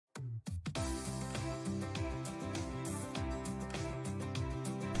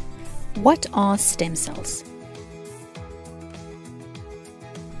What are stem cells?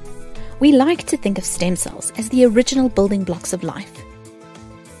 We like to think of stem cells as the original building blocks of life.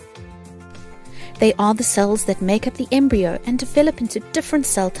 They are the cells that make up the embryo and develop into different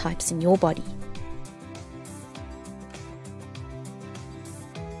cell types in your body.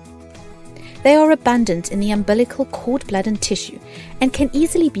 They are abundant in the umbilical cord blood and tissue and can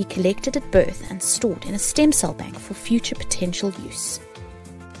easily be collected at birth and stored in a stem cell bank for future potential use.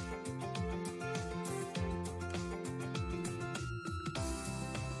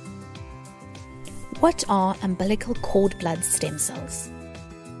 What are umbilical cord blood stem cells?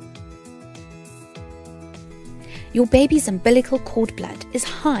 Your baby's umbilical cord blood is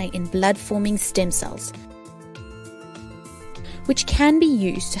high in blood-forming stem cells, which can be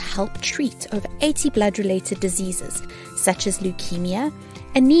used to help treat over 80 blood-related diseases such as leukemia,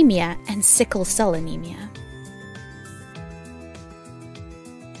 anaemia, and sickle cell anemia.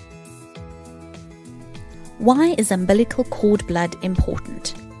 Why is umbilical cord blood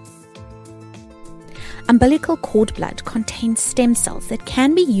important? Umbilical cord blood contains stem cells that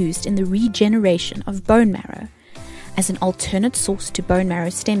can be used in the regeneration of bone marrow as an alternate source to bone marrow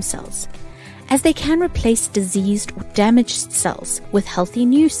stem cells, as they can replace diseased or damaged cells with healthy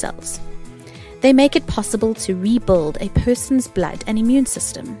new cells. They make it possible to rebuild a person's blood and immune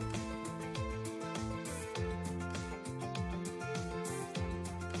system.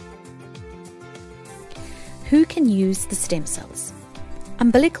 Who can use the stem cells?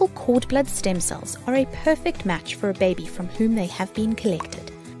 Umbilical cord blood stem cells are a perfect match for a baby from whom they have been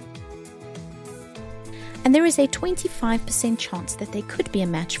collected. And there is a 25% chance that they could be a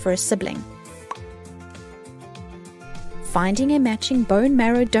match for a sibling. Finding a matching bone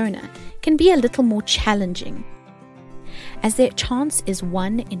marrow donor can be a little more challenging, as their chance is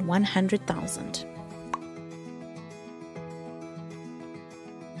 1 in 100,000.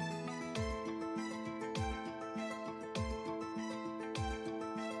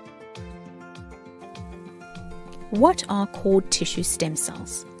 What are cord tissue stem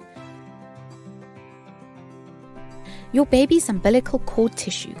cells? Your baby's umbilical cord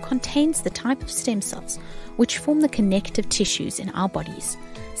tissue contains the type of stem cells which form the connective tissues in our bodies,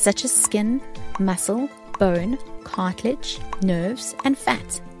 such as skin, muscle, bone, cartilage, nerves, and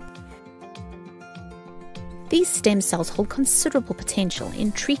fat. These stem cells hold considerable potential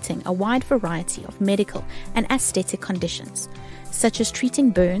in treating a wide variety of medical and aesthetic conditions, such as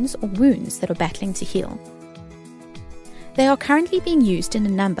treating burns or wounds that are battling to heal. They are currently being used in a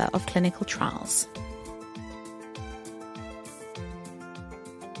number of clinical trials.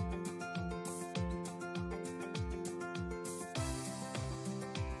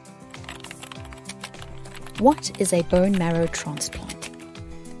 What is a bone marrow transplant?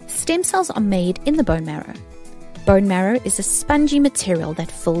 Stem cells are made in the bone marrow. Bone marrow is a spongy material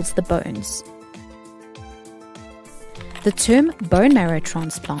that fills the bones. The term bone marrow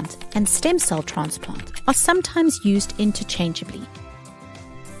transplant and stem cell transplant are sometimes used interchangeably,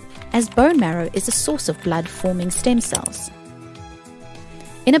 as bone marrow is a source of blood-forming stem cells.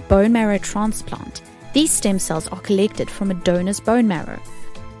 In a bone marrow transplant, these stem cells are collected from a donor's bone marrow,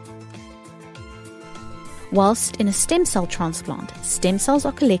 whilst in a stem cell transplant, stem cells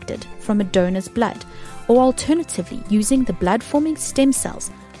are collected from a donor's blood, or alternatively using the blood-forming stem cells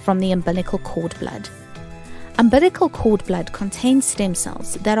from the umbilical cord blood. Umbilical cord blood contains stem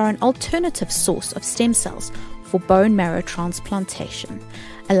cells that are an alternative source of stem cells for bone marrow transplantation,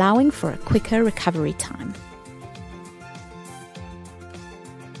 allowing for a quicker recovery time.